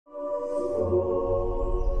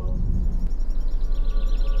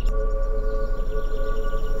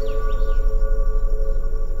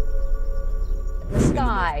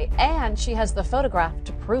Sky, and she has the photograph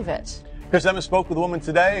to prove it. Chris Evans spoke with a woman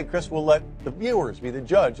today, and Chris will let the viewers be the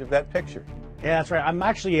judge of that picture. Yeah, that's right. I'm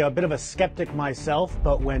actually a bit of a skeptic myself,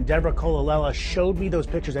 but when Deborah Colella showed me those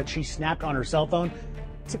pictures that she snapped on her cell phone,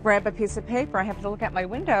 to grab a piece of paper, I happened to look out my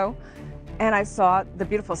window, and I saw the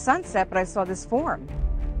beautiful sunset, but I saw this form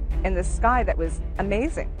in the sky that was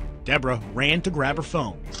amazing. Deborah ran to grab her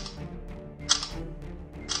phone.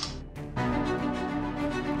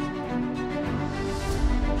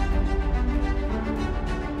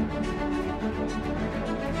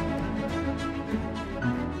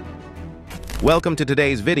 Welcome to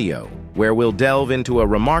today's video, where we'll delve into a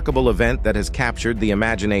remarkable event that has captured the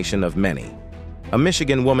imagination of many. A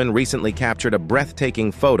Michigan woman recently captured a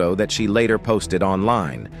breathtaking photo that she later posted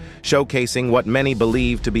online, showcasing what many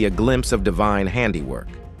believe to be a glimpse of divine handiwork.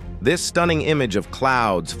 This stunning image of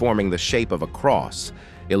clouds forming the shape of a cross,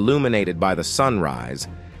 illuminated by the sunrise,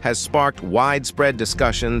 has sparked widespread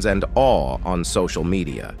discussions and awe on social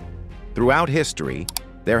media. Throughout history,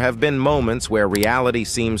 there have been moments where reality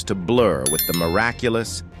seems to blur with the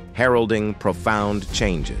miraculous, heralding profound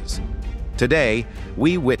changes. Today,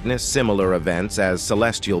 we witness similar events as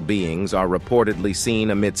celestial beings are reportedly seen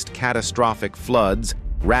amidst catastrophic floods,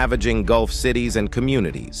 ravaging Gulf cities and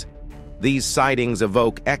communities. These sightings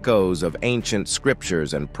evoke echoes of ancient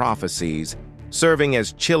scriptures and prophecies, serving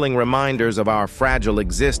as chilling reminders of our fragile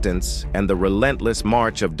existence and the relentless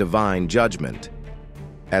march of divine judgment.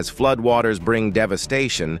 As floodwaters bring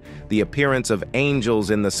devastation, the appearance of angels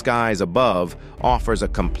in the skies above offers a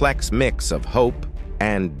complex mix of hope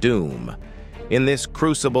and doom. In this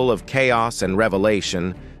crucible of chaos and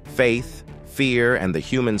revelation, faith, fear, and the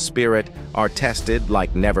human spirit are tested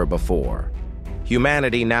like never before.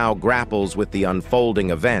 Humanity now grapples with the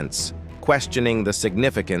unfolding events, questioning the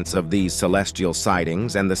significance of these celestial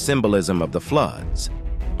sightings and the symbolism of the floods.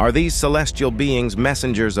 Are these celestial beings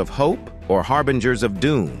messengers of hope or harbingers of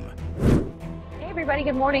doom? Hey everybody,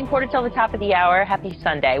 good morning. Quarter till the top of the hour. Happy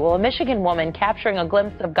Sunday. Well, a Michigan woman capturing a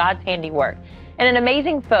glimpse of God's handiwork in an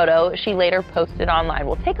amazing photo she later posted online.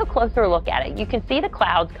 We'll take a closer look at it. You can see the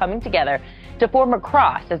clouds coming together to form a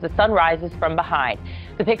cross as the sun rises from behind.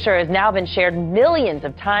 The picture has now been shared millions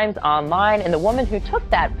of times online, and the woman who took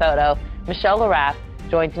that photo, Michelle LaRaff,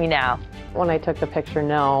 joins me now. When I took the picture,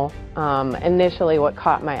 no. Initially what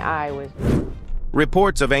caught my eye was...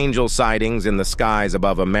 Reports of angel sightings in the skies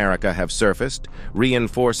above America have surfaced,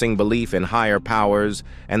 reinforcing belief in higher powers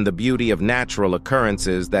and the beauty of natural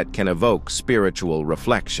occurrences that can evoke spiritual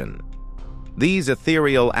reflection. These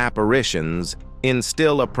ethereal apparitions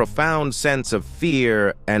instill a profound sense of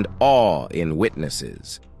fear and awe in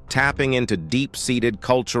witnesses, tapping into deep-seated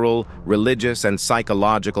cultural, religious, and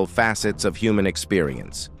psychological facets of human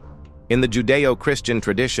experience. In the Judeo-Christian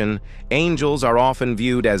tradition, angels are often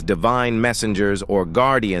viewed as divine messengers or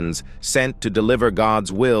guardians sent to deliver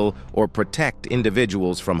God's will or protect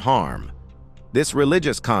individuals from harm. This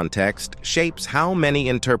religious context shapes how many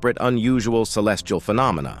interpret unusual celestial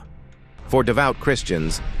phenomena. For devout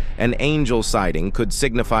Christians, an angel sighting could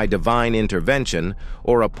signify divine intervention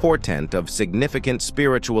or a portent of significant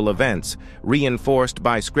spiritual events, reinforced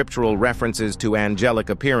by scriptural references to angelic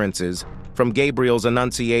appearances, from Gabriel's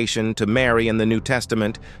Annunciation to Mary in the New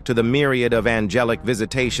Testament to the myriad of angelic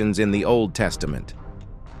visitations in the Old Testament.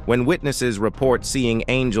 When witnesses report seeing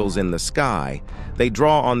angels in the sky, they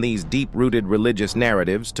draw on these deep-rooted religious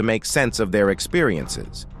narratives to make sense of their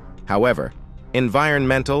experiences. However,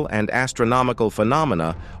 environmental and astronomical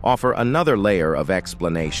phenomena offer another layer of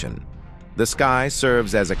explanation. The sky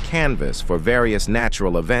serves as a canvas for various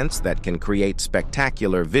natural events that can create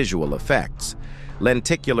spectacular visual effects.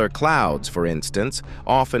 Lenticular clouds, for instance,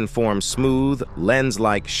 often form smooth,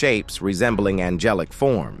 lens-like shapes resembling angelic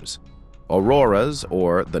forms. Auroras,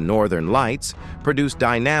 or the northern lights, produce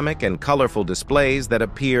dynamic and colorful displays that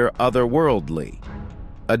appear otherworldly.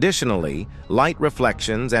 Additionally, light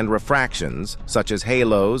reflections and refractions, such as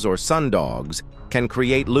halos or sundogs, can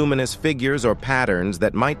create luminous figures or patterns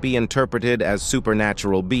that might be interpreted as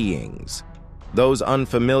supernatural beings. Those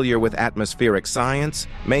unfamiliar with atmospheric science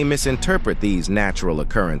may misinterpret these natural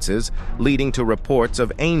occurrences, leading to reports of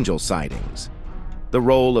angel sightings. The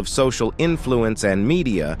role of social influence and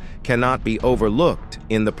media cannot be overlooked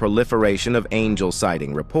in the proliferation of angel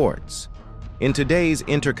sighting reports. In today's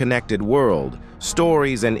interconnected world,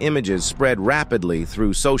 stories and images spread rapidly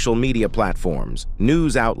through social media platforms,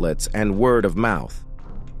 news outlets, and word of mouth.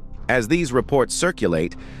 As these reports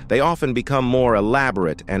circulate, they often become more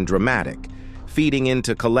elaborate and dramatic, feeding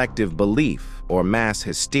into collective belief or mass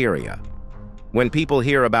hysteria. When people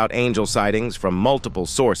hear about angel sightings from multiple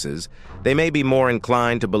sources, they may be more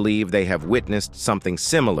inclined to believe they have witnessed something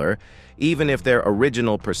similar, even if their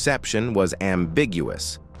original perception was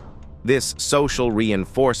ambiguous. This social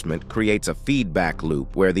reinforcement creates a feedback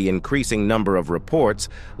loop where the increasing number of reports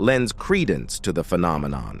lends credence to the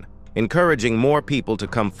phenomenon, encouraging more people to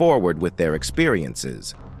come forward with their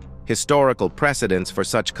experiences. Historical precedents for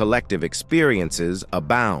such collective experiences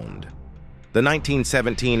abound. The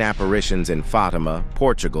 1917 apparitions in Fatima,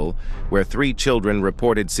 Portugal, where 3 children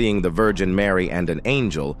reported seeing the Virgin Mary and an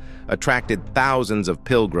angel, attracted thousands of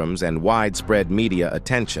pilgrims and widespread media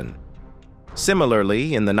attention.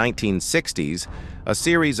 Similarly, in the 1960s, a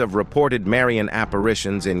series of reported Marian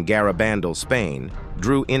apparitions in Garabandal, Spain,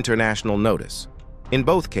 drew international notice. In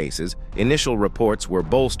both cases, initial reports were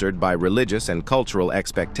bolstered by religious and cultural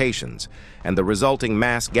expectations, and the resulting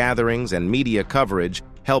mass gatherings and media coverage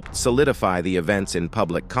helped solidify the events in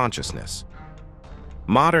public consciousness.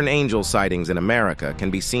 Modern angel sightings in America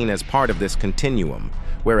can be seen as part of this continuum,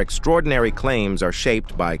 where extraordinary claims are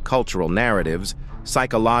shaped by cultural narratives,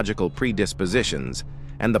 psychological predispositions,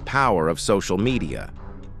 and the power of social media.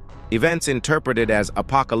 Events interpreted as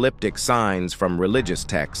apocalyptic signs from religious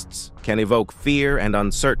texts can evoke fear and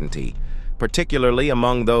uncertainty, particularly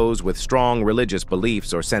among those with strong religious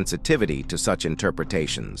beliefs or sensitivity to such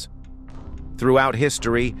interpretations. Throughout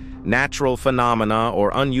history, natural phenomena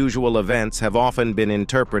or unusual events have often been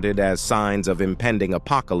interpreted as signs of impending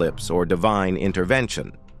apocalypse or divine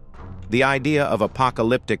intervention. The idea of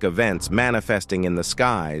apocalyptic events manifesting in the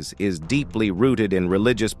skies is deeply rooted in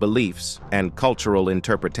religious beliefs and cultural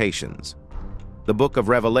interpretations. The Book of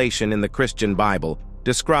Revelation in the Christian Bible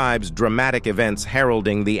describes dramatic events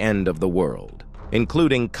heralding the end of the world,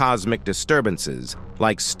 including cosmic disturbances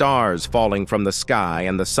like stars falling from the sky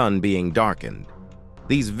and the sun being darkened.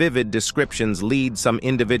 These vivid descriptions lead some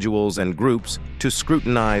individuals and groups to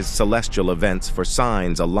scrutinize celestial events for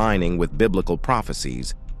signs aligning with biblical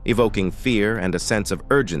prophecies, evoking fear and a sense of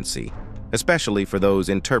urgency, especially for those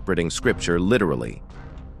interpreting Scripture literally.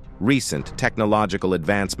 Recent technological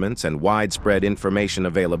advancements and widespread information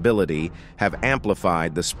availability have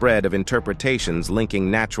amplified the spread of interpretations linking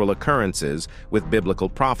natural occurrences with biblical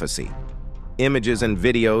prophecy. Images and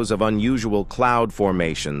videos of unusual cloud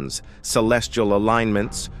formations, celestial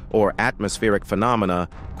alignments, or atmospheric phenomena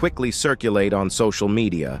quickly circulate on social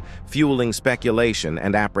media, fueling speculation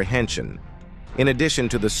and apprehension. In addition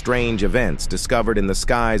to the strange events discovered in the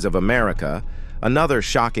skies of America, another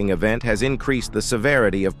shocking event has increased the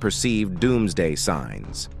severity of perceived doomsday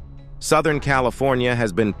signs. Southern California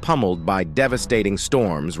has been pummeled by devastating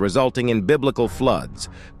storms resulting in biblical floods,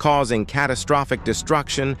 causing catastrophic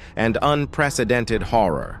destruction and unprecedented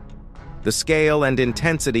horror. The scale and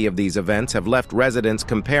intensity of these events have left residents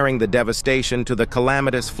comparing the devastation to the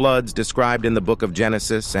calamitous floods described in the Book of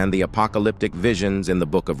Genesis and the apocalyptic visions in the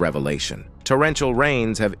Book of Revelation. Torrential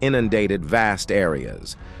rains have inundated vast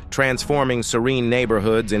areas, transforming serene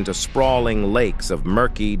neighborhoods into sprawling lakes of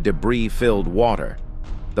murky, debris-filled water.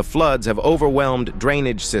 The floods have overwhelmed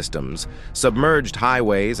drainage systems, submerged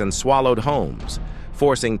highways, and swallowed homes,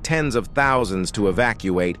 forcing tens of thousands to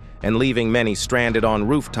evacuate and leaving many stranded on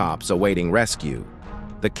rooftops awaiting rescue.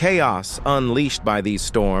 The chaos unleashed by these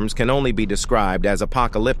storms can only be described as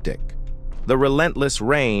apocalyptic. The relentless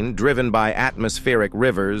rain, driven by atmospheric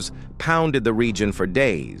rivers, pounded the region for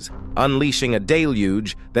days, unleashing a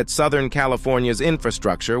deluge that Southern California's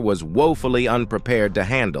infrastructure was woefully unprepared to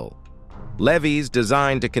handle. Levees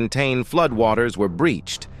designed to contain floodwaters were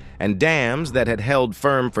breached, and dams that had held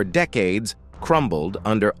firm for decades crumbled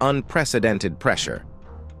under unprecedented pressure.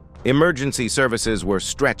 Emergency services were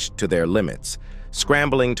stretched to their limits,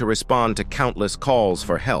 scrambling to respond to countless calls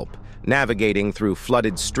for help, navigating through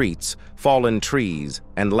flooded streets, fallen trees,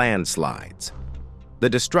 and landslides. The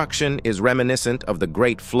destruction is reminiscent of the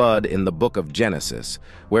Great Flood in the Book of Genesis,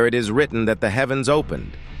 where it is written that the heavens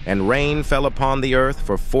opened, and rain fell upon the earth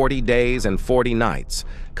for 40 days and 40 nights,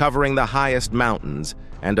 covering the highest mountains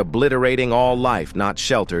and obliterating all life not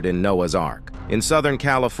sheltered in Noah's Ark. In Southern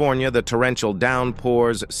California, the torrential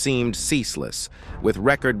downpours seemed ceaseless, with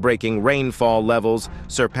record-breaking rainfall levels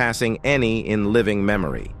surpassing any in living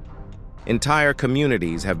memory. Entire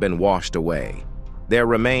communities have been washed away, their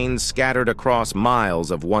remains scattered across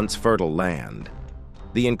miles of once fertile land.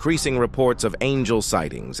 The increasing reports of angel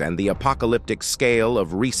sightings and the apocalyptic scale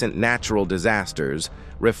of recent natural disasters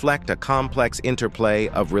reflect a complex interplay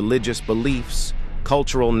of religious beliefs,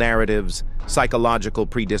 cultural narratives, psychological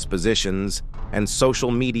predispositions, and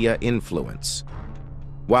social media influence.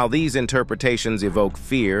 While these interpretations evoke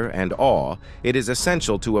fear and awe, it is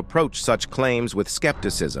essential to approach such claims with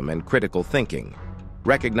skepticism and critical thinking.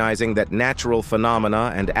 recognizing that natural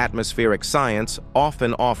phenomena and atmospheric science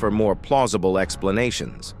often offer more plausible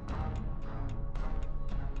explanations.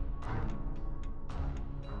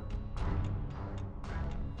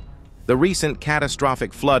 The recent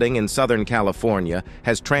catastrophic flooding in Southern California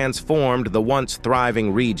has transformed the once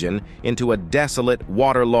thriving region into a desolate,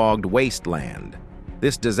 waterlogged wasteland.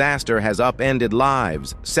 This disaster has upended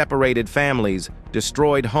lives, separated families,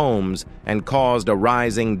 destroyed homes, and caused a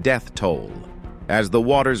rising death toll. As the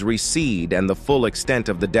waters recede and the full extent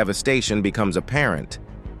of the devastation becomes apparent,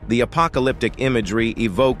 the apocalyptic imagery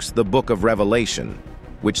evokes the Book of Revelation,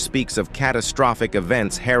 which speaks of catastrophic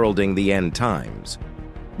events heralding the end times.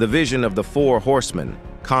 The vision of the four horsemen,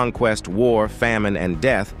 conquest, war, famine, and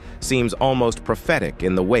death, seems almost prophetic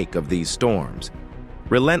in the wake of these storms.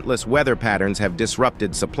 Relentless weather patterns have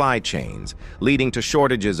disrupted supply chains, leading to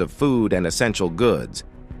shortages of food and essential goods.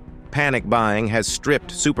 Panic buying has stripped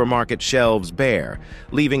supermarket shelves bare,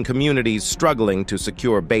 leaving communities struggling to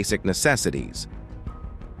secure basic necessities.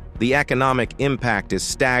 The economic impact is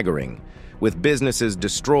staggering, with businesses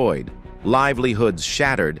destroyed, livelihoods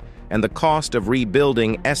shattered, and the cost of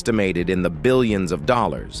rebuilding estimated in the billions of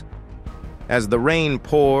dollars. As the rain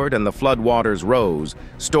poured and the floodwaters rose,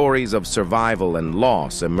 stories of survival and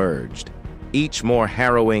loss emerged, each more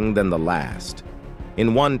harrowing than the last.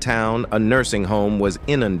 In one town, a nursing home was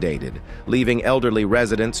inundated, leaving elderly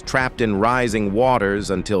residents trapped in rising waters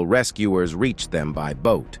until rescuers reached them by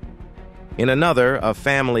boat. In another, a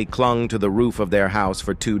family clung to the roof of their house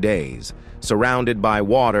for 2 days, surrounded by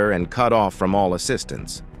water and cut off from all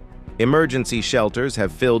assistance. Emergency shelters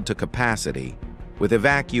have filled to capacity, with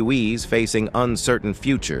evacuees facing uncertain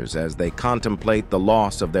futures as they contemplate the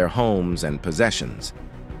loss of their homes and possessions.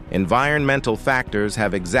 Environmental factors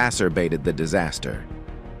have exacerbated the disaster.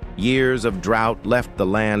 Years of drought left the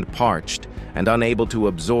land parched and unable to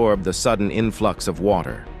absorb the sudden influx of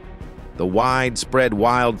water. The widespread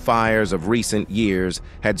wildfires of recent years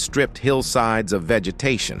had stripped hillsides of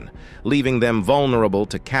vegetation, leaving them vulnerable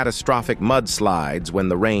to catastrophic mudslides when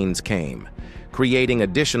the rains came, creating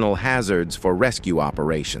additional hazards for rescue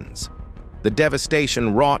operations. The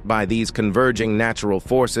devastation wrought by these converging natural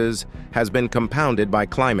forces has been compounded by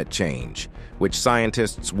climate change, which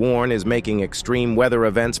scientists warn is making extreme weather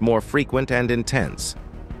events more frequent and intense.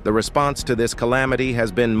 The response to this calamity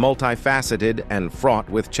has been multifaceted and fraught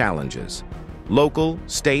with challenges. Local,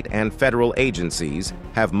 state, and federal agencies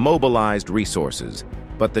have mobilized resources,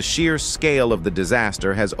 but the sheer scale of the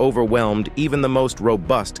disaster has overwhelmed even the most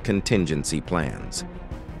robust contingency plans.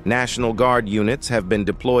 National Guard units have been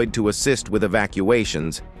deployed to assist with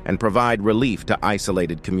evacuations and provide relief to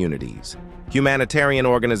isolated communities. Humanitarian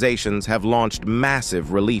organizations have launched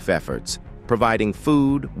massive relief efforts, providing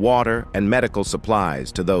food, water, and medical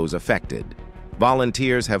supplies to those affected.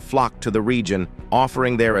 Volunteers have flocked to the region,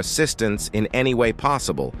 offering their assistance in any way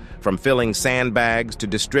possible, from filling sandbags to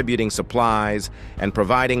distributing supplies and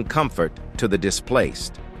providing comfort to the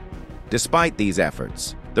displaced. Despite these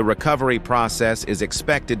efforts, the recovery process is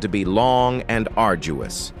expected to be long and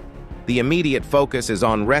arduous. The immediate focus is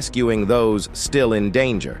on rescuing those still in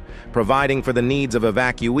danger, providing for the needs of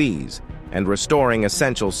evacuees, and restoring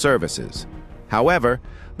essential services. However,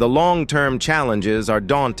 the long-term challenges are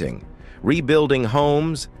daunting. Rebuilding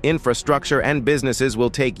homes, infrastructure, and businesses will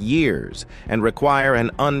take years and require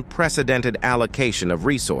an unprecedented allocation of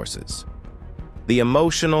resources. The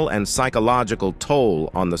emotional and psychological toll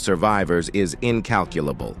on the survivors is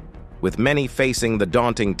incalculable, with many facing the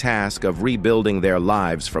daunting task of rebuilding their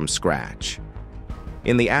lives from scratch.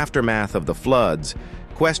 In the aftermath of the floods,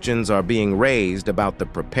 questions are being raised about the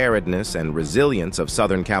preparedness and resilience of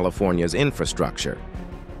Southern California's infrastructure.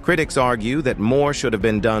 Critics argue that more should have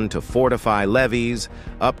been done to fortify levees,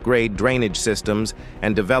 upgrade drainage systems,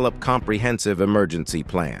 and develop comprehensive emergency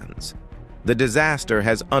plans. The disaster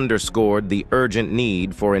has underscored the urgent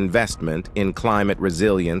need for investment in climate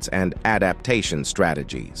resilience and adaptation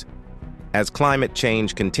strategies. As climate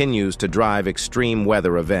change continues to drive extreme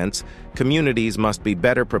weather events, communities must be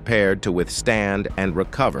better prepared to withstand and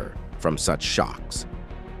recover from such shocks.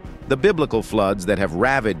 The biblical floods that have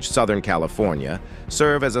ravaged Southern California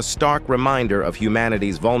serve as a stark reminder of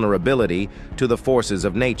humanity's vulnerability to the forces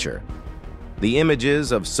of nature. The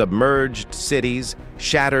images of submerged cities,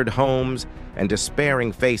 shattered homes, and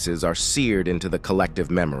despairing faces are seared into the collective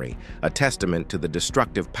memory, a testament to the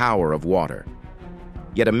destructive power of water.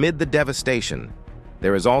 Yet amid the devastation,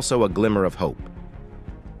 there is also a glimmer of hope.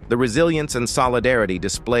 The resilience and solidarity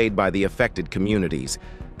displayed by the affected communities,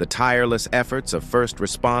 the tireless efforts of first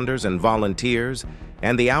responders and volunteers,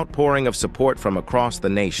 and the outpouring of support from across the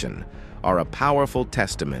nation are a powerful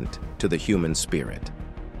testament to the human spirit.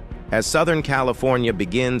 As Southern California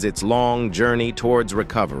begins its long journey towards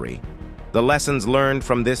recovery, the lessons learned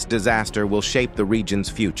from this disaster will shape the region's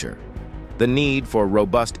future. The need for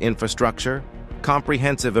robust infrastructure,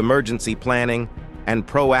 comprehensive emergency planning, and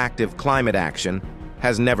proactive climate action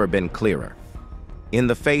has never been clearer. In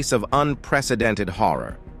the face of unprecedented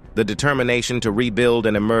horror, the determination to rebuild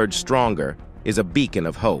and emerge stronger is a beacon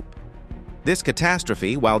of hope. This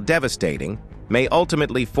catastrophe, while devastating, may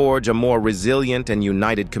ultimately forge a more resilient and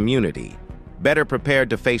united community, better prepared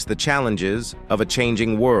to face the challenges of a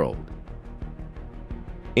changing world.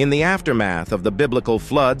 In the aftermath of the biblical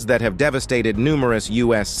floods that have devastated numerous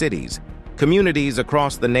U.S. cities, communities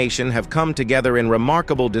across the nation have come together in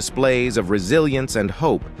remarkable displays of resilience and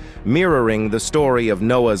hope, mirroring the story of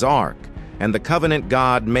Noah's Ark and the covenant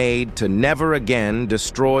God made to never again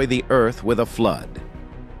destroy the earth with a flood.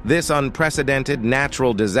 This unprecedented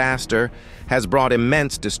natural disaster has brought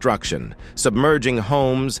immense destruction, submerging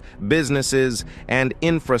homes, businesses, and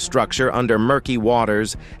infrastructure under murky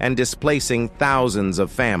waters and displacing thousands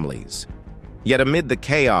of families. Yet amid the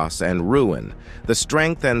chaos and ruin, the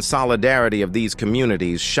strength and solidarity of these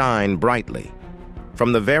communities shine brightly.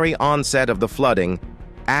 From the very onset of the flooding,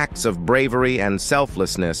 acts of bravery and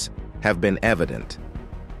selflessness have been evident.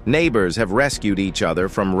 Neighbors have rescued each other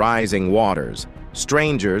from rising waters,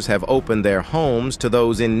 strangers have opened their homes to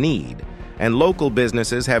those in need, and local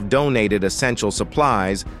businesses have donated essential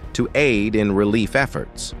supplies to aid in relief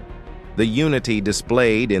efforts. The unity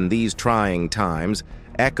displayed in these trying times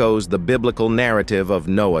echoes the biblical narrative of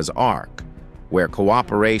Noah's Ark, where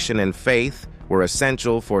cooperation and faith were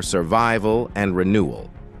essential for survival and renewal.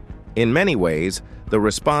 In many ways, the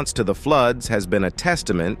response to the floods has been a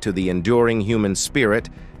testament to the enduring human spirit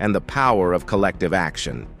and the power of collective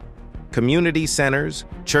action. Community centers,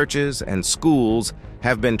 churches, and schools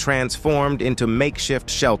have been transformed into makeshift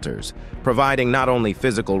shelters, providing not only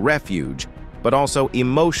physical refuge, but also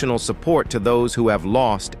emotional support to those who have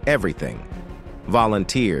lost everything.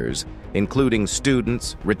 Volunteers, including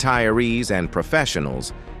students, retirees, and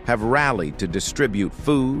professionals, have rallied to distribute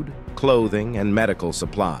food, clothing, and medical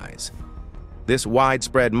supplies. This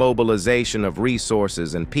widespread mobilization of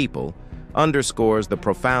resources and people underscores the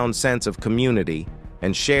profound sense of community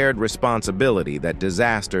and shared responsibility that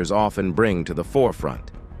disasters often bring to the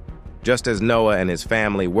forefront. Just as Noah and his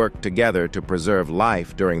family worked together to preserve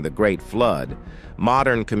life during the Great Flood,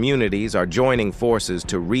 modern communities are joining forces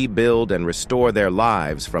to rebuild and restore their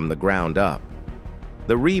lives from the ground up.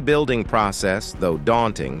 The rebuilding process, though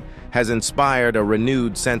daunting, has inspired a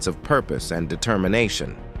renewed sense of purpose and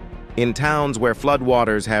determination. In towns where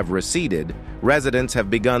floodwaters have receded, residents have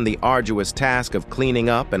begun the arduous task of cleaning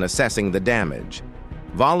up and assessing the damage.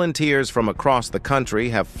 Volunteers from across the country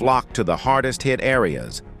have flocked to the hardest-hit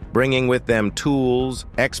areas, bringing with them tools,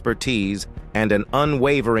 expertise, and an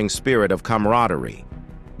unwavering spirit of camaraderie.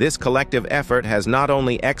 This collective effort has not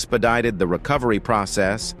only expedited the recovery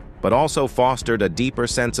process, but also fostered a deeper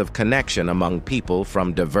sense of connection among people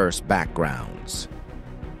from diverse backgrounds.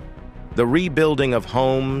 The rebuilding of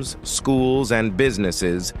homes, schools, and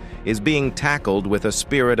businesses is being tackled with a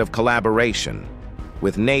spirit of collaboration,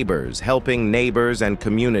 with neighbors helping neighbors and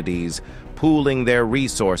communities pooling their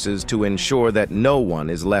resources to ensure that no one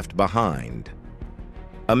is left behind.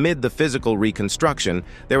 Amid the physical reconstruction,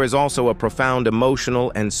 there is also a profound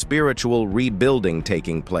emotional and spiritual rebuilding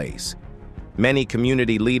taking place. Many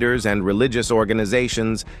community leaders and religious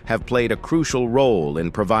organizations have played a crucial role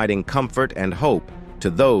in providing comfort and hope to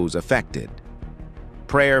those affected.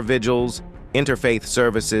 Prayer vigils, interfaith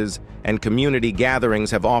services, and community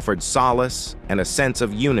gatherings have offered solace and a sense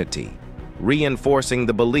of unity, reinforcing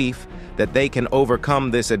the belief that they can overcome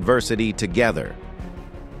this adversity together.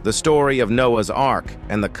 The story of Noah's Ark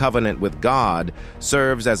and the covenant with God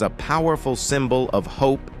serves as a powerful symbol of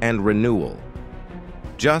hope and renewal.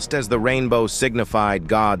 Just as the rainbow signified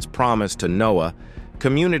God's promise to Noah,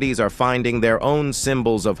 communities are finding their own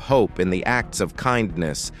symbols of hope in the acts of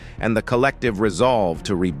kindness and the collective resolve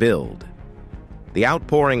to rebuild. The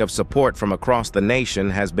outpouring of support from across the nation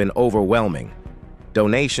has been overwhelming.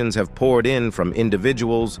 Donations have poured in from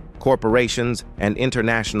individuals, corporations, and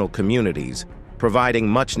international communities, providing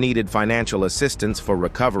much-needed financial assistance for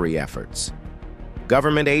recovery efforts.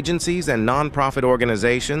 Government agencies and nonprofit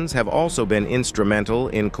organizations have also been instrumental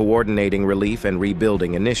in coordinating relief and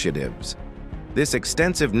rebuilding initiatives. This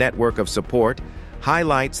extensive network of support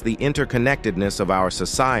highlights the interconnectedness of our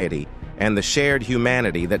society and the shared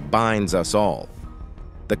humanity that binds us all.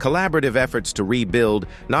 The collaborative efforts to rebuild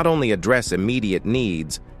not only address immediate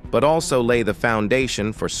needs, but also lay the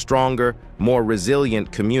foundation for stronger, more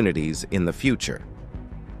resilient communities in the future.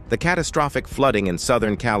 The catastrophic flooding in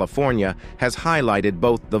Southern California has highlighted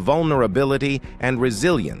both the vulnerability and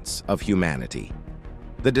resilience of humanity.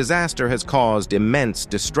 The disaster has caused immense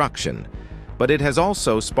destruction, but it has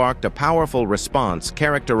also sparked a powerful response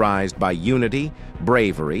characterized by unity,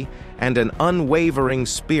 bravery, and an unwavering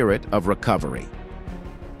spirit of recovery.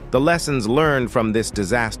 The lessons learned from this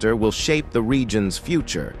disaster will shape the region's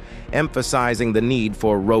future, emphasizing the need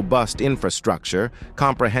for robust infrastructure,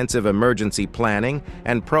 comprehensive emergency planning,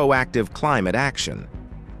 and proactive climate action.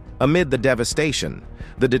 Amid the devastation,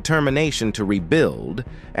 the determination to rebuild,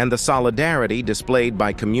 and the solidarity displayed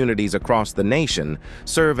by communities across the nation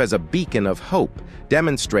serve as a beacon of hope,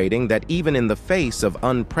 demonstrating that even in the face of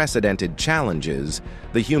unprecedented challenges,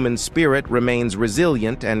 the human spirit remains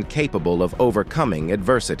resilient and capable of overcoming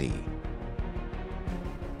adversity.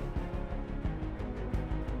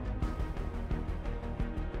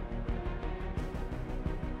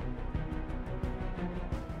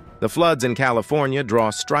 The floods in California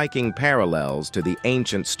draw striking parallels to the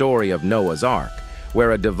ancient story of Noah's Ark,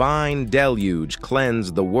 where a divine deluge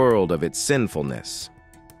cleansed the world of its sinfulness.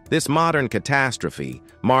 This modern catastrophe,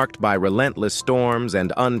 marked by relentless storms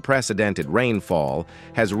and unprecedented rainfall,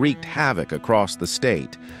 has wreaked havoc across the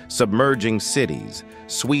state, submerging cities,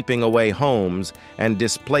 sweeping away homes, and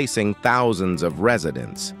displacing thousands of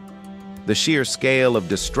residents. The sheer scale of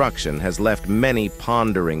destruction has left many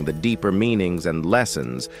pondering the deeper meanings and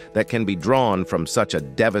lessons that can be drawn from such a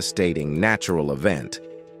devastating natural event,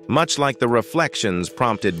 much like the reflections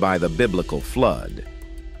prompted by the biblical flood.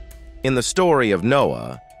 In the story of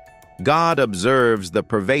Noah, God observes the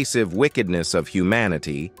pervasive wickedness of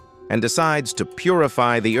humanity and decides to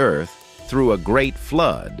purify the earth through a great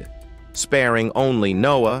flood, sparing only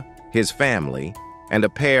Noah, his family, and a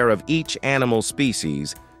pair of each animal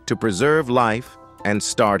species to preserve life and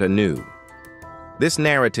start anew. This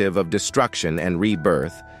narrative of destruction and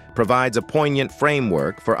rebirth provides a poignant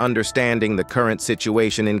framework for understanding the current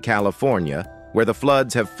situation in California, where the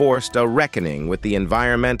floods have forced a reckoning with the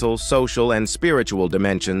environmental, social, and spiritual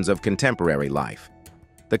dimensions of contemporary life.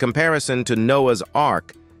 The comparison to Noah's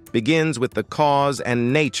Ark begins with the cause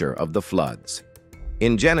and nature of the floods.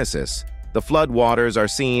 In Genesis, the floodwaters are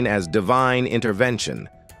seen as divine intervention,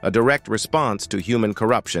 a direct response to human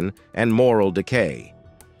corruption and moral decay.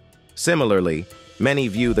 Similarly, many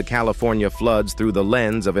view the California floods through the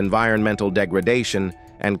lens of environmental degradation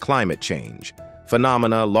and climate change,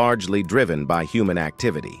 phenomena largely driven by human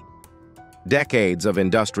activity. Decades of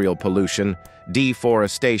industrial pollution,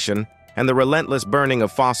 deforestation, and the relentless burning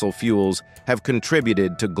of fossil fuels have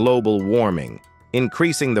contributed to global warming,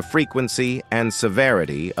 increasing the frequency and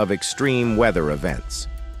severity of extreme weather events.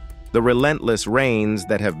 The relentless rains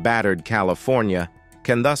that have battered California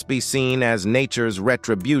can thus be seen as nature's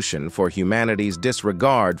retribution for humanity's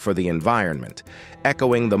disregard for the environment,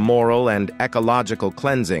 echoing the moral and ecological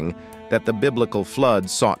cleansing that the biblical flood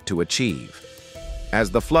sought to achieve. As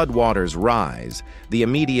the floodwaters rise, the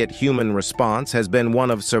immediate human response has been one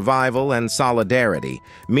of survival and solidarity,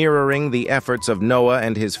 mirroring the efforts of Noah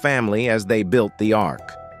and his family as they built the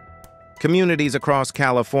ark. Communities across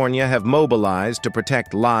California have mobilized to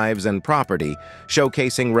protect lives and property,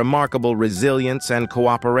 showcasing remarkable resilience and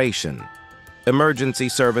cooperation. Emergency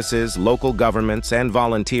services, local governments, and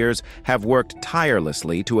volunteers have worked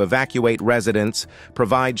tirelessly to evacuate residents,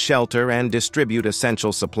 provide shelter, and distribute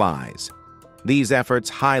essential supplies. These efforts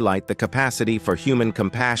highlight the capacity for human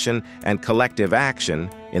compassion and collective action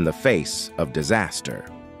in the face of disaster.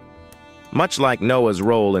 Much like Noah's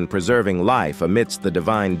role in preserving life amidst the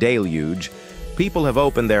divine deluge, people have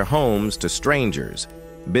opened their homes to strangers,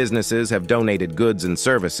 businesses have donated goods and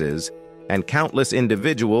services, and countless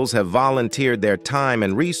individuals have volunteered their time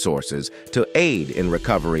and resources to aid in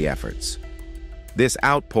recovery efforts. This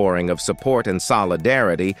outpouring of support and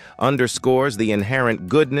solidarity underscores the inherent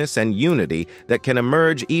goodness and unity that can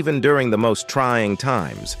emerge even during the most trying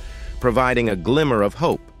times, providing a glimmer of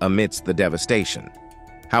hope amidst the devastation.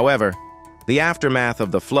 However, the aftermath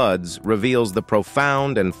of the floods reveals the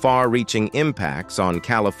profound and far-reaching impacts on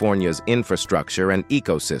California's infrastructure and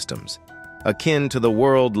ecosystems, akin to the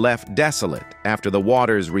world left desolate after the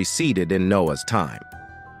waters receded in Noah's time.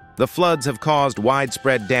 The floods have caused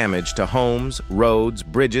widespread damage to homes, roads,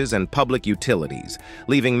 bridges, and public utilities,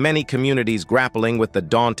 leaving many communities grappling with the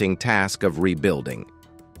daunting task of rebuilding.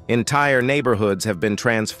 Entire neighborhoods have been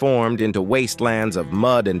transformed into wastelands of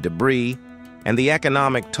mud and debris, and the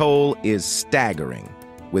economic toll is staggering,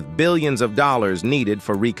 with billions of dollars needed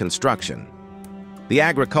for reconstruction. The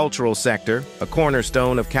agricultural sector, a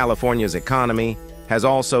cornerstone of California's economy, has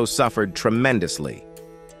also suffered tremendously,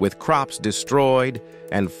 with crops destroyed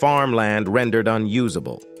and farmland rendered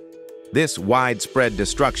unusable. This widespread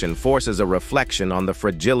destruction forces a reflection on the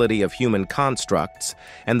fragility of human constructs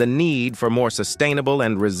and the need for more sustainable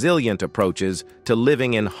and resilient approaches to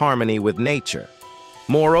living in harmony with nature.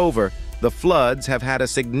 Moreover, the floods have had a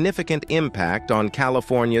significant impact on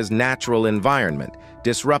California's natural environment,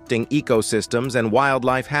 disrupting ecosystems and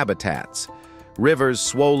wildlife habitats. Rivers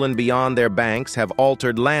swollen beyond their banks have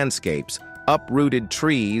altered landscapes, uprooted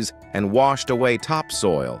trees, and washed away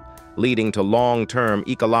topsoil, leading to long-term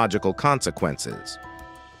ecological consequences.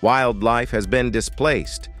 Wildlife has been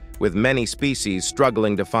displaced, with many species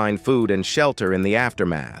struggling to find food and shelter in the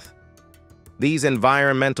aftermath. These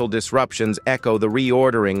environmental disruptions echo the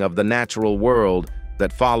reordering of the natural world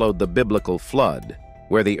that followed the biblical flood,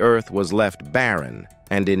 where the earth was left barren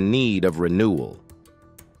and in need of renewal.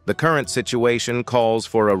 The current situation calls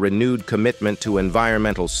for a renewed commitment to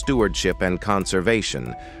environmental stewardship and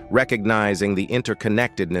conservation, recognizing the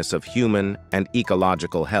interconnectedness of human and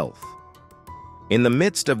ecological health. In the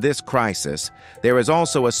midst of this crisis, there is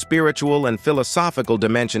also a spiritual and philosophical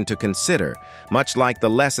dimension to consider, much like the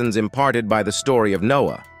lessons imparted by the story of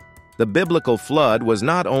Noah. The biblical flood was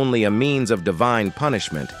not only a means of divine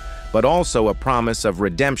punishment, but also a promise of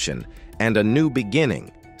redemption and a new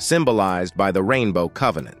beginning, symbolized by the Rainbow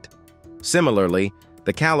Covenant. Similarly,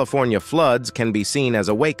 the California floods can be seen as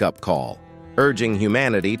a wake-up call, urging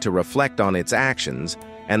humanity to reflect on its actions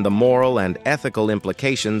and the moral and ethical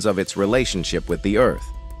implications of its relationship with the earth.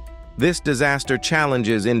 This disaster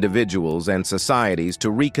challenges individuals and societies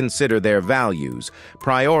to reconsider their values,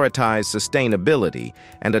 prioritize sustainability,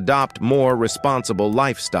 and adopt more responsible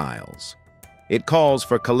lifestyles. It calls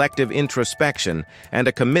for collective introspection and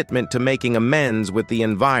a commitment to making amends with the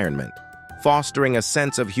environment, fostering a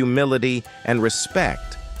sense of humility and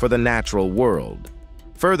respect for the natural world.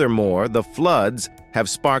 Furthermore, the floods have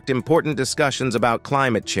sparked important discussions about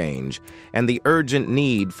climate change and the urgent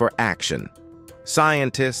need for action.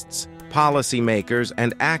 Scientists, policymakers,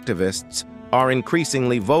 and activists are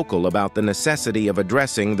increasingly vocal about the necessity of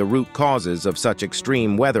addressing the root causes of such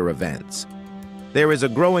extreme weather events. There is a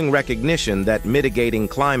growing recognition that mitigating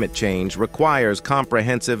climate change requires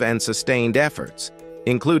comprehensive and sustained efforts,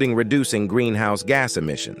 including reducing greenhouse gas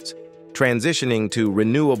emissions, transitioning to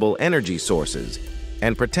renewable energy sources,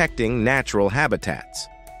 and protecting natural habitats.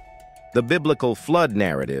 The biblical flood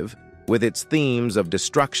narrative, with its themes of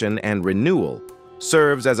destruction and renewal,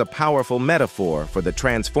 serves as a powerful metaphor for the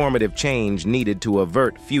transformative change needed to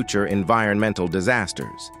avert future environmental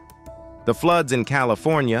disasters. The floods in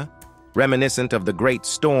California, reminiscent of the great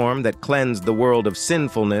storm that cleansed the world of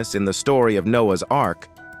sinfulness in the story of Noah's Ark,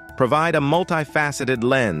 provide a multifaceted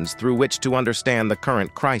lens through which to understand the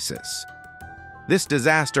current crisis. This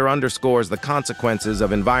disaster underscores the consequences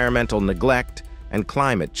of environmental neglect and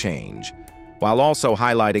climate change, while also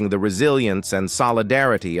highlighting the resilience and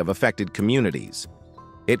solidarity of affected communities.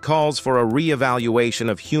 It calls for a re-evaluation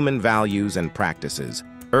of human values and practices,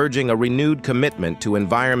 urging a renewed commitment to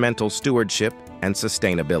environmental stewardship and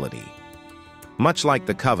sustainability. Much like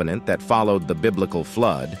the covenant that followed the biblical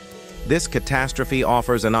flood, this catastrophe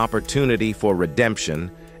offers an opportunity for redemption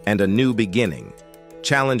and a new beginning,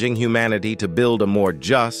 challenging humanity to build a more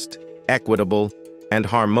just, equitable, and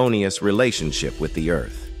harmonious relationship with the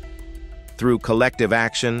earth. Through collective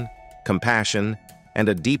action, compassion, and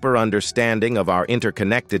a deeper understanding of our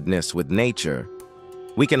interconnectedness with nature,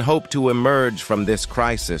 we can hope to emerge from this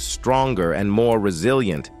crisis stronger and more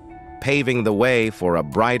resilient, paving the way for a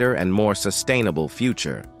brighter and more sustainable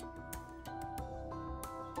future.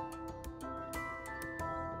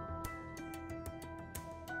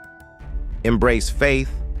 Embrace faith,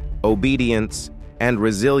 obedience, and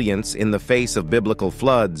resilience in the face of biblical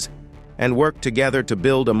floods, and work together to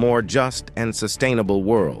build a more just and sustainable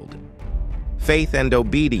world. Faith and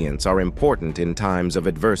obedience are important in times of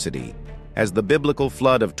adversity, as the biblical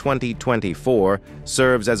flood of 2024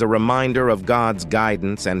 serves as a reminder of God's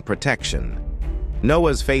guidance and protection.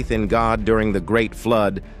 Noah's faith in God during the Great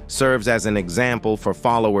Flood serves as an example for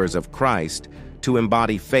followers of Christ to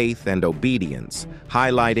embody faith and obedience,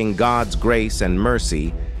 highlighting God's grace and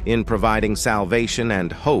mercy in providing salvation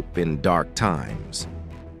and hope in dark times.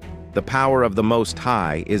 The power of the Most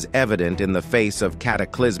High is evident in the face of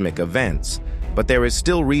cataclysmic events, but there is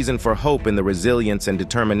still reason for hope in the resilience and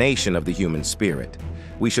determination of the human spirit.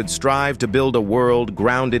 We should strive to build a world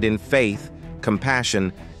grounded in faith,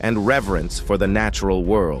 compassion, and reverence for the natural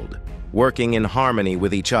world, working in harmony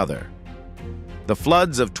with each other. The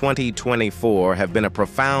floods of 2024 have been a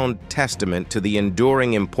profound testament to the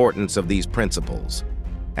enduring importance of these principles.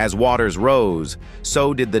 As waters rose,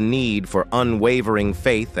 so did the need for unwavering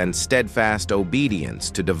faith and steadfast obedience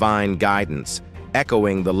to divine guidance,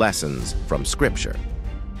 echoing the lessons from Scripture.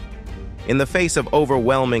 In the face of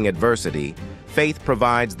overwhelming adversity, faith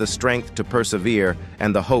provides the strength to persevere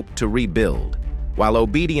and the hope to rebuild, while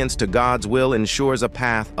obedience to God's will ensures a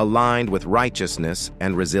path aligned with righteousness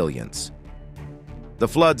and resilience. The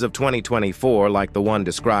floods of 2024, like the one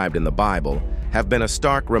described in the Bible, have been a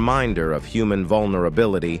stark reminder of human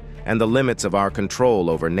vulnerability and the limits of our control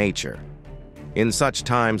over nature. In such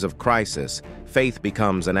times of crisis, faith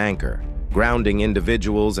becomes an anchor, grounding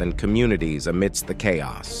individuals and communities amidst the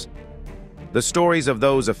chaos. The stories of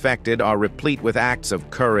those affected are replete with acts of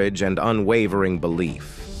courage and unwavering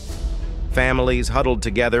belief. Families huddled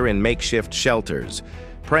together in makeshift shelters,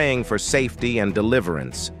 praying for safety and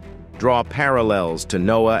deliverance, draw parallels to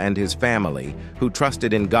Noah and his family, who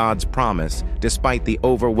trusted in God's promise despite the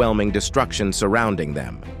overwhelming destruction surrounding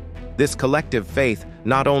them. This collective faith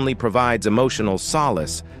not only provides emotional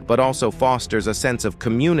solace, but also fosters a sense of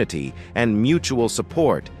community and mutual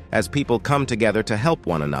support as people come together to help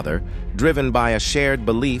one another, driven by a shared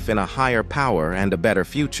belief in a higher power and a better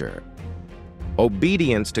future.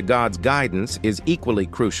 Obedience to God's guidance is equally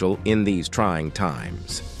crucial in these trying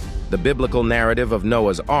times. The biblical narrative of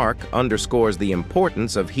Noah's Ark underscores the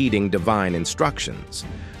importance of heeding divine instructions.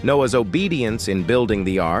 Noah's obedience in building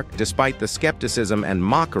the ark, despite the skepticism and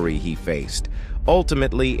mockery he faced,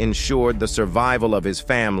 ultimately ensured the survival of his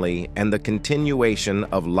family and the continuation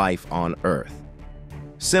of life on earth.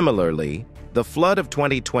 Similarly, the flood of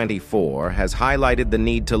 2024 has highlighted the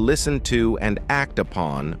need to listen to and act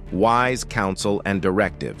upon wise counsel and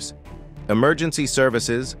directives. Emergency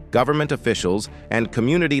services, government officials, and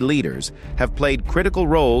community leaders have played critical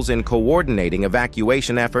roles in coordinating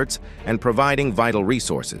evacuation efforts and providing vital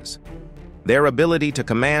resources. Their ability to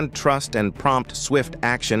command trust and prompt swift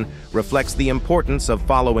action reflects the importance of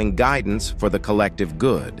following guidance for the collective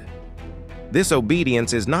good. This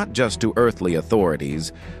obedience is not just to earthly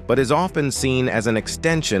authorities, but is often seen as an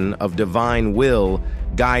extension of divine will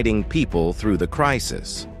guiding people through the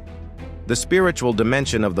crisis. The spiritual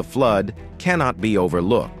dimension of the flood cannot be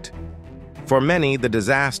overlooked. For many, the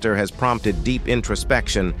disaster has prompted deep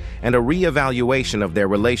introspection and a re-evaluation of their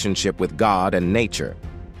relationship with God and nature.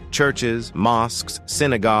 Churches, mosques,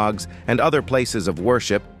 synagogues, and other places of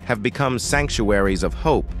worship have become sanctuaries of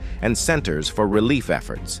hope and centers for relief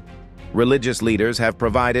efforts. Religious leaders have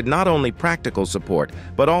provided not only practical support,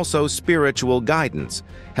 but also spiritual guidance,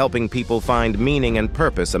 helping people find meaning and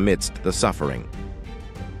purpose amidst the suffering.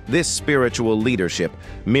 This spiritual leadership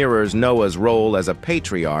mirrors Noah's role as a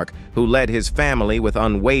patriarch who led his family with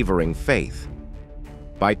unwavering faith.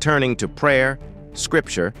 By turning to prayer,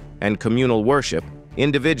 scripture, and communal worship,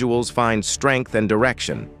 individuals find strength and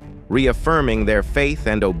direction, reaffirming their faith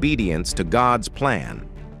and obedience to God's plan.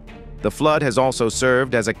 The flood has also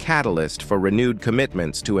served as a catalyst for renewed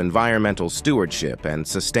commitments to environmental stewardship and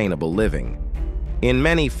sustainable living. In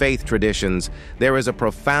many faith traditions, there is a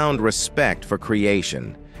profound respect for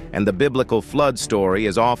creation, and the biblical flood story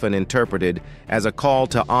is often interpreted as a call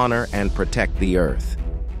to honor and protect the earth.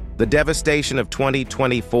 The devastation of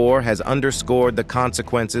 2024 has underscored the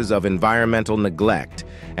consequences of environmental neglect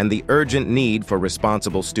and the urgent need for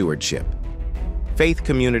responsible stewardship. Faith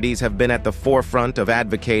communities have been at the forefront of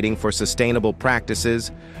advocating for sustainable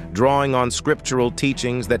practices, drawing on scriptural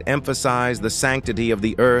teachings that emphasize the sanctity of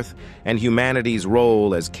the earth and humanity's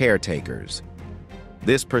role as caretakers.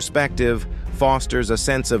 This perspective fosters a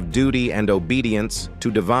sense of duty and obedience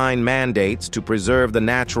to divine mandates to preserve the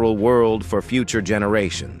natural world for future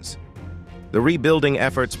generations. The rebuilding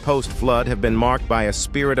efforts post-flood have been marked by a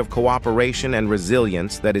spirit of cooperation and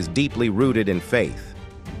resilience that is deeply rooted in faith.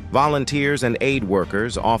 Volunteers and aid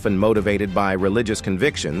workers, often motivated by religious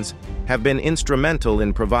convictions, have been instrumental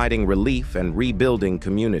in providing relief and rebuilding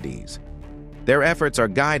communities. Their efforts are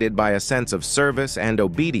guided by a sense of service and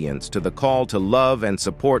obedience to the call to love and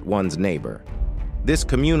support one's neighbor. This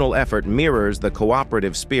communal effort mirrors the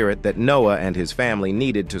cooperative spirit that Noah and his family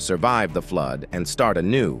needed to survive the flood and start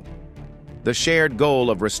anew. The shared goal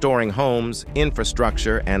of restoring homes,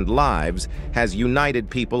 infrastructure, and lives has united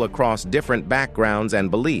people across different backgrounds and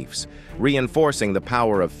beliefs, reinforcing the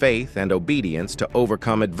power of faith and obedience to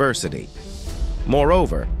overcome adversity.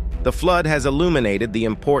 Moreover, the flood has illuminated the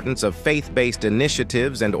importance of faith-based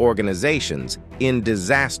initiatives and organizations in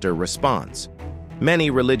disaster response. Many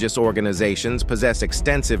religious organizations possess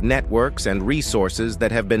extensive networks and resources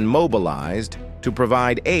that have been mobilized to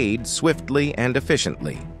provide aid swiftly and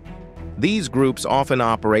efficiently. These groups often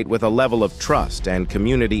operate with a level of trust and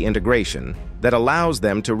community integration that allows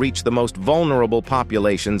them to reach the most vulnerable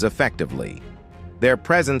populations effectively. Their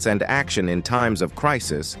presence and action in times of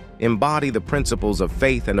crisis embody the principles of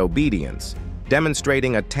faith and obedience,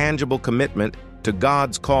 demonstrating a tangible commitment to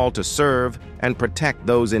God's call to serve and protect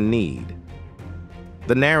those in need.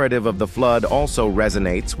 The narrative of the flood also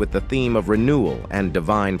resonates with the theme of renewal and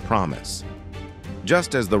divine promise.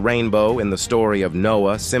 Just as the rainbow in the story of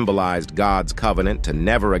Noah symbolized God's covenant to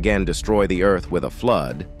never again destroy the earth with a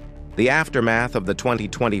flood, the aftermath of the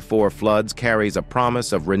 2024 floods carries a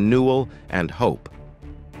promise of renewal and hope.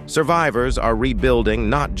 Survivors are rebuilding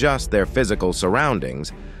not just their physical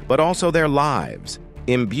surroundings, but also their lives,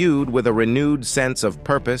 imbued with a renewed sense of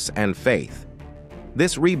purpose and faith.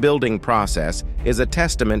 This rebuilding process is a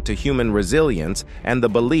testament to human resilience and the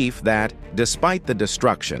belief that, despite the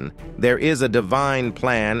destruction, there is a divine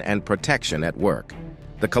plan and protection at work.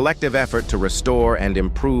 The collective effort to restore and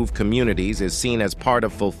improve communities is seen as part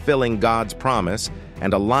of fulfilling God's promise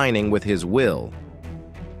and aligning with His will.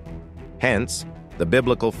 Hence, the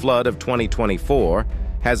biblical flood of 2024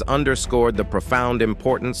 has underscored the profound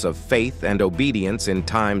importance of faith and obedience in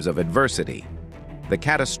times of adversity. The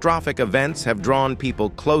catastrophic events have drawn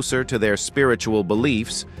people closer to their spiritual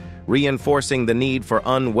beliefs, reinforcing the need for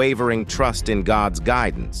unwavering trust in God's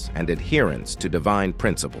guidance and adherence to divine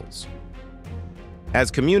principles. As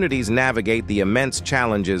communities navigate the immense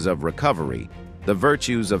challenges of recovery, the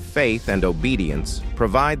virtues of faith and obedience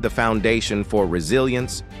provide the foundation for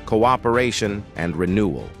resilience, cooperation, and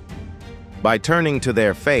renewal. By turning to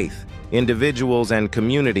their faith, individuals and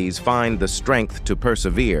communities find the strength to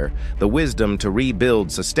persevere, the wisdom to rebuild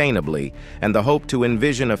sustainably, and the hope to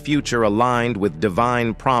envision a future aligned with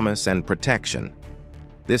divine promise and protection.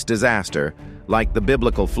 This disaster, like the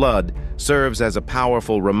biblical flood, serves as a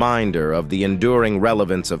powerful reminder of the enduring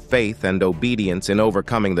relevance of faith and obedience in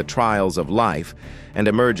overcoming the trials of life and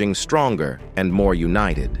emerging stronger and more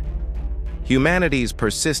united. Humanity's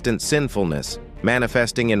persistent sinfulness,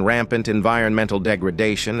 manifesting in rampant environmental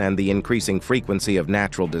degradation and the increasing frequency of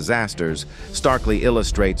natural disasters, starkly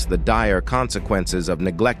illustrates the dire consequences of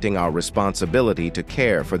neglecting our responsibility to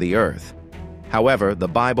care for the earth. However, the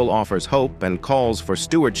Bible offers hope and calls for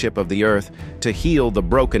stewardship of the earth to heal the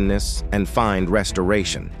brokenness and find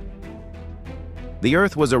restoration. The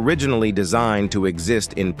earth was originally designed to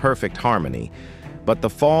exist in perfect harmony, but the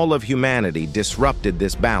fall of humanity disrupted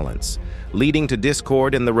this balance, leading to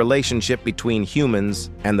discord in the relationship between humans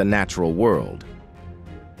and the natural world.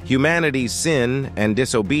 Humanity's sin and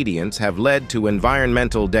disobedience have led to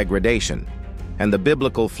environmental degradation, and the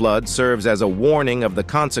biblical flood serves as a warning of the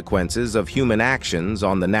consequences of human actions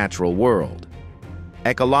on the natural world.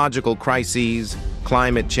 Ecological crises,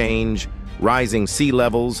 climate change, rising sea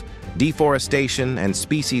levels, deforestation, and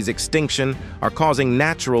species extinction are causing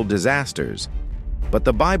natural disasters. But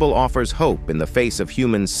the Bible offers hope in the face of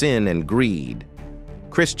human sin and greed.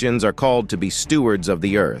 Christians are called to be stewards of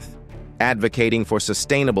the earth, advocating for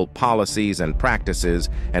sustainable policies and practices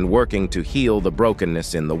and working to heal the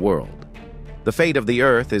brokenness in the world. The fate of the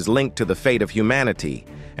earth is linked to the fate of humanity,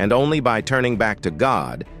 and only by turning back to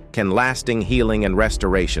God can lasting healing and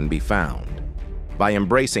restoration be found. By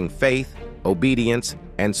embracing faith, obedience,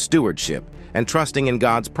 and stewardship, and trusting in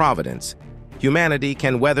God's providence, humanity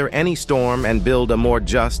can weather any storm and build a more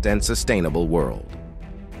just and sustainable world.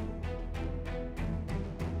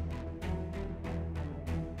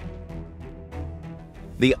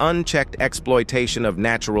 The unchecked exploitation of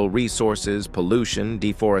natural resources, pollution,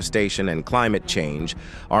 deforestation, and climate change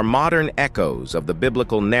are modern echoes of the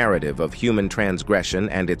biblical narrative of human transgression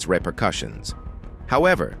and its repercussions.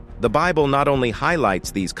 However, the Bible not only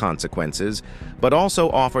highlights these consequences, but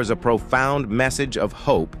also offers a profound message of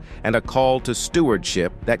hope and a call to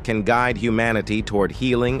stewardship that can guide humanity toward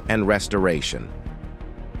healing and restoration.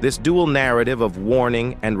 This dual narrative of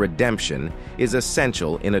warning and redemption is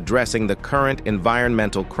essential in addressing the current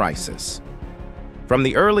environmental crisis. From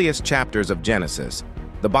the earliest chapters of Genesis,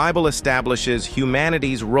 the Bible establishes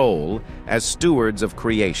humanity's role as stewards of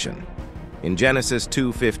creation. In Genesis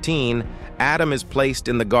 2:15, Adam is placed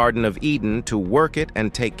in the Garden of Eden to work it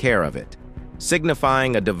and take care of it,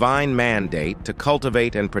 signifying a divine mandate to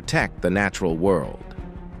cultivate and protect the natural world.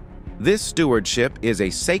 This stewardship is a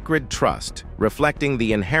sacred trust, reflecting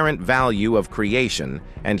the inherent value of creation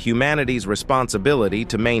and humanity's responsibility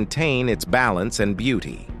to maintain its balance and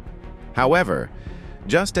beauty. However,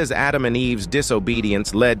 just as Adam and Eve's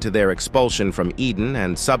disobedience led to their expulsion from Eden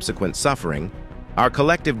and subsequent suffering, our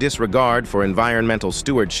collective disregard for environmental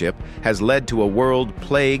stewardship has led to a world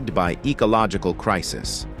plagued by ecological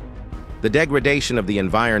crisis. The degradation of the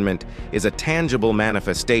environment is a tangible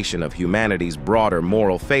manifestation of humanity's broader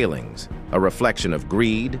moral failings, a reflection of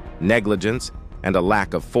greed, negligence, and a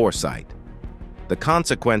lack of foresight. The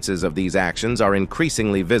consequences of these actions are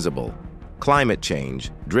increasingly visible. Climate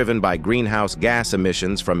change, driven by greenhouse gas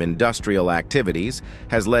emissions from industrial activities,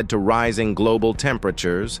 has led to rising global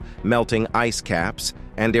temperatures, melting ice caps,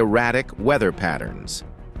 and erratic weather patterns.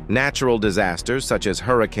 Natural disasters such as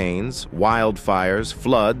hurricanes, wildfires,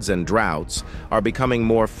 floods, and droughts are becoming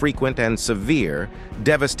more frequent and severe,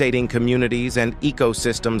 devastating communities and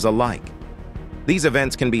ecosystems alike. These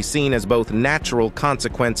events can be seen as both natural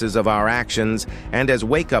consequences of our actions and as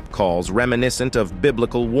wake-up calls reminiscent of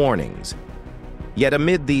biblical warnings. Yet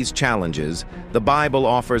amid these challenges, the Bible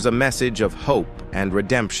offers a message of hope and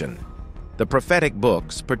redemption. The prophetic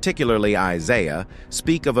books, particularly Isaiah,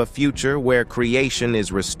 speak of a future where creation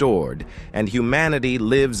is restored and humanity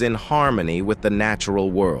lives in harmony with the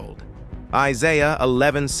natural world. Isaiah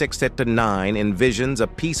 11:6-9 envisions a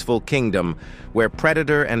peaceful kingdom where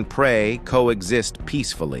predator and prey coexist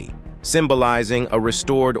peacefully, symbolizing a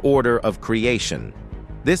restored order of creation.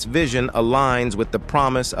 This vision aligns with the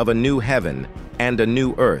promise of a new heaven and a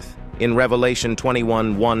new earth in Revelation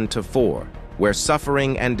 21:1-4, where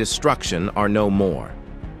suffering and destruction are no more.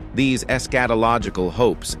 These eschatological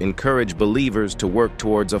hopes encourage believers to work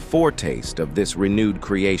towards a foretaste of this renewed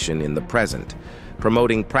creation in the present,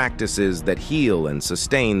 promoting practices that heal and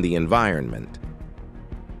sustain the environment.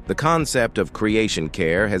 The concept of creation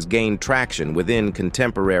care has gained traction within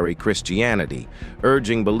contemporary Christianity,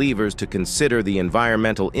 urging believers to consider the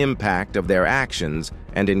environmental impact of their actions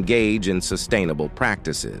and engage in sustainable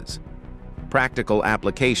practices. Practical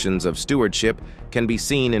applications of stewardship can be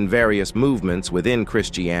seen in various movements within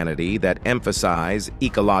Christianity that emphasize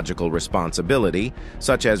ecological responsibility,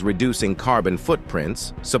 such as reducing carbon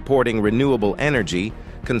footprints, supporting renewable energy,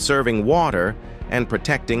 conserving water, and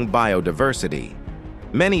protecting biodiversity.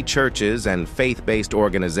 Many churches and faith-based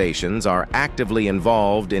organizations are actively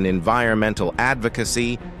involved in environmental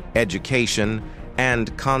advocacy, education,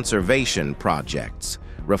 and conservation projects,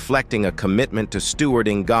 reflecting a commitment to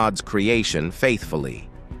stewarding God's creation faithfully.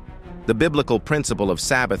 The biblical principle of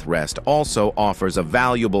Sabbath rest also offers a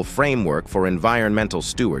valuable framework for environmental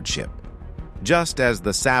stewardship. Just as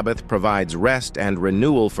the Sabbath provides rest and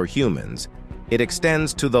renewal for humans, it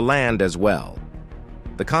extends to the land as well.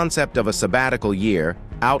 The concept of a sabbatical year,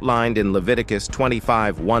 outlined in Leviticus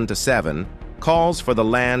 25:1-7, calls for the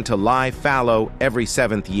land to lie fallow every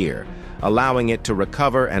 7th year, allowing it to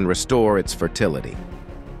recover and restore its fertility.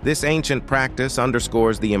 This ancient practice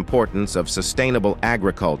underscores the importance of sustainable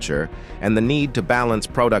agriculture and the need to balance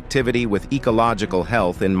productivity with ecological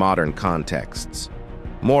health in modern contexts.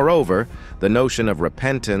 Moreover, the notion of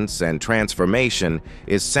repentance and transformation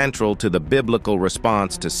is central to the biblical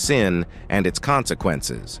response to sin and its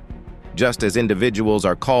consequences. Just as individuals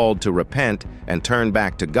are called to repent and turn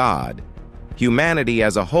back to God, humanity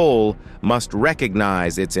as a whole must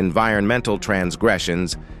recognize its environmental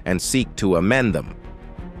transgressions and seek to amend them.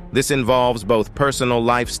 This involves both personal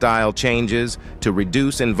lifestyle changes to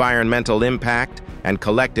reduce environmental impact and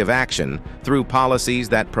collective action through policies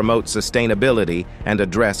that promote sustainability and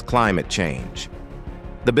address climate change.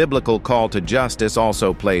 The biblical call to justice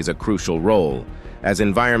also plays a crucial role, as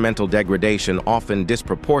environmental degradation often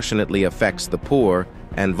disproportionately affects the poor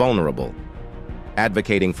and vulnerable.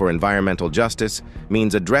 Advocating for environmental justice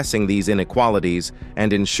means addressing these inequalities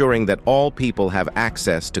and ensuring that all people have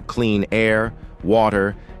access to clean air,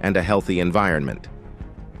 water, and a healthy environment.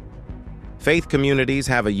 Faith communities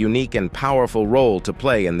have a unique and powerful role to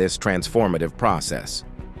play in this transformative process.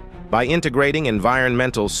 By integrating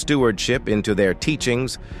environmental stewardship into their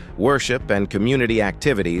teachings, worship, and community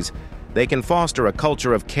activities, they can foster a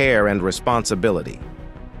culture of care and responsibility.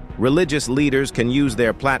 Religious leaders can use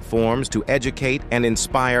their platforms to educate and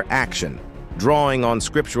inspire action, drawing on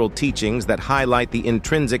scriptural teachings that highlight the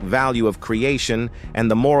intrinsic value of creation and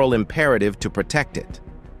the moral imperative to protect it.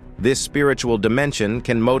 This spiritual dimension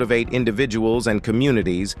can motivate individuals and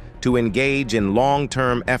communities to engage in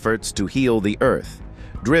long-term efforts to heal the earth,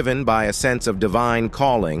 driven by a sense of divine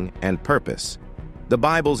calling and purpose. The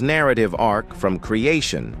Bible's narrative arc from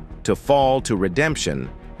creation to fall to redemption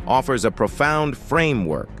offers a profound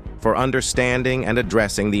framework for understanding and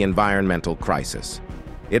addressing the environmental crisis.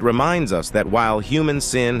 It reminds us that while human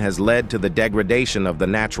sin has led to the degradation of the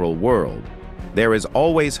natural world, there is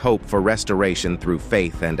always hope for restoration through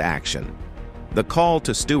faith and action. The call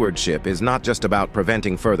to stewardship is not just about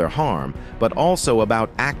preventing further harm, but also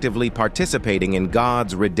about actively participating in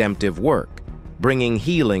God's redemptive work, bringing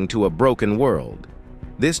healing to a broken world.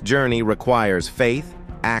 This journey requires faith,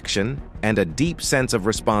 action, and a deep sense of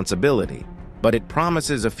responsibility, but it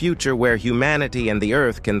promises a future where humanity and the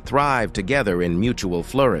earth can thrive together in mutual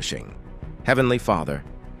flourishing. Heavenly Father,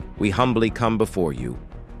 we humbly come before you,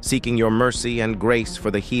 seeking your mercy and grace for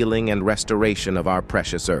the healing and restoration of our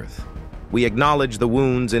precious earth. We acknowledge the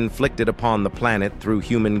wounds inflicted upon the planet through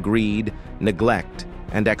human greed, neglect,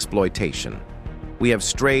 and exploitation. We have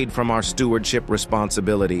strayed from our stewardship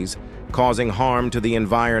responsibilities, causing harm to the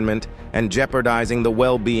environment and jeopardizing the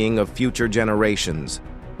well-being of future generations.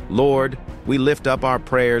 Lord, we lift up our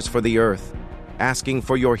prayers for the earth, asking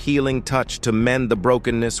for your healing touch to mend the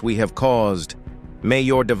brokenness we have caused. May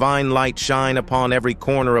your divine light shine upon every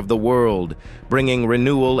corner of the world, bringing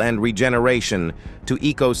renewal and regeneration to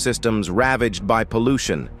ecosystems ravaged by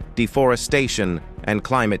pollution, deforestation, and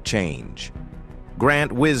climate change.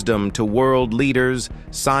 Grant wisdom to world leaders,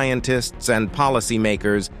 scientists, and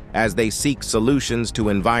policymakers as they seek solutions to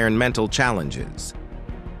environmental challenges.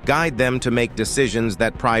 Guide them to make decisions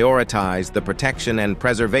that prioritize the protection and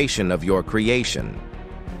preservation of your creation.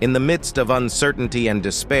 In the midst of uncertainty and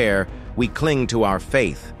despair, we cling to our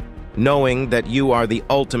faith, knowing that you are the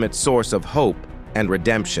ultimate source of hope and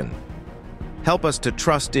redemption. Help us to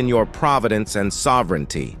trust in your providence and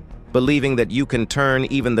sovereignty, believing that you can turn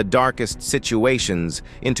even the darkest situations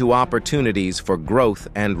into opportunities for growth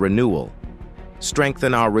and renewal.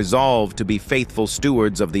 Strengthen our resolve to be faithful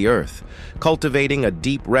stewards of the earth, cultivating a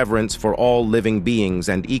deep reverence for all living beings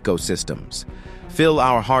and ecosystems. Fill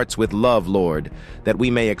our hearts with love, Lord, that we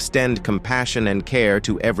may extend compassion and care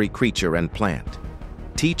to every creature and plant.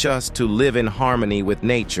 Teach us to live in harmony with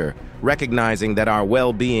nature, recognizing that our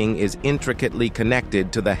well-being is intricately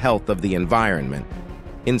connected to the health of the environment.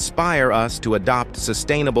 Inspire us to adopt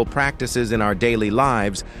sustainable practices in our daily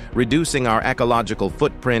lives, reducing our ecological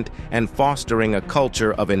footprint and fostering a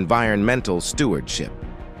culture of environmental stewardship.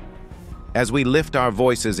 As we lift our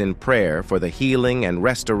voices in prayer for the healing and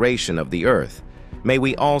restoration of the earth, may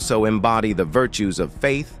we also embody the virtues of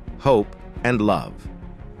faith, hope, and love.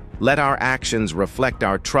 Let our actions reflect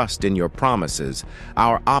our trust in your promises,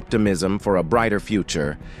 our optimism for a brighter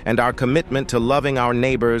future, and our commitment to loving our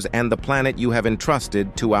neighbors and the planet you have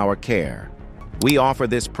entrusted to our care. We offer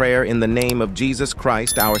this prayer in the name of Jesus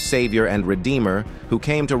Christ, our Savior and Redeemer, who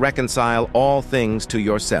came to reconcile all things to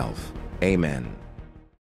yourself. Amen.